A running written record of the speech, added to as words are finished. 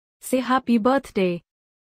say happy birthday.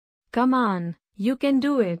 Come on, you can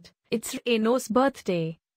do it. It's Rénos'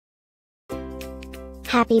 birthday.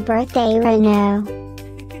 Happy birthday, Rénos.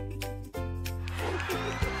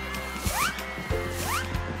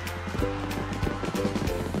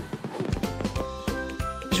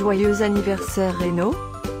 Joyeux anniversaire, Rénos.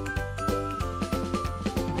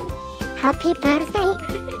 Happy birthday,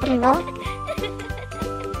 Rénos.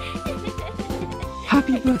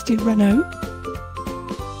 Happy birthday, Rénos.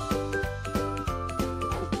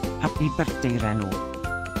 Happy birthday, Rénos.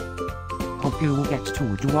 Hope you will get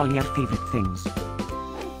to do all your favorite things.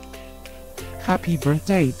 Happy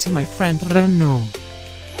birthday to my friend Rénos.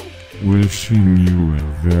 Wishing you a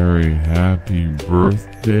very happy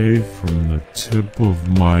birthday from the tip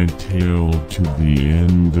of my tail to the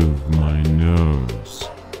end of my nose.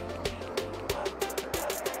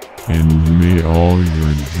 And may all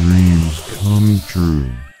your dreams come true.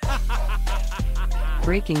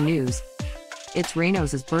 Breaking news. It's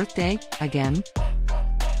Rénos' birthday, again?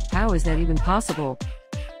 How is that even possible?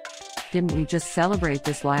 Didn't we just celebrate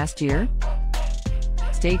this last year?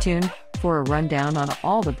 Stay tuned for a rundown on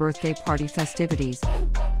all the birthday party festivities.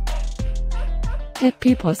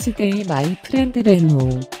 Happy birthday, my friend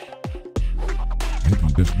Rénos.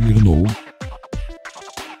 Happy birthday, Rénos.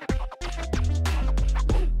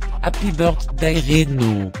 Happy birthday,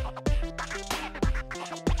 Rénos.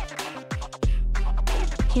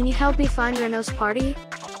 Can you help me find Rénos' party?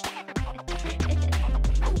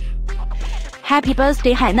 Happy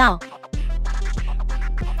birthday, 海闹.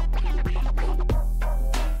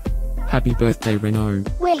 Happy birthday, Rénos.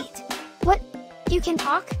 Wait, what? You can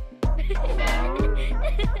talk?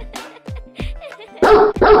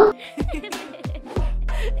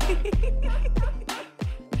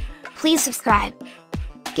 Please subscribe,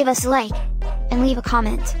 give us a like, and leave a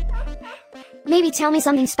comment. Maybe tell me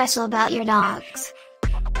something special about your dogs.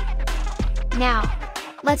 Now,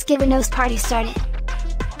 let's get Rénos' party started.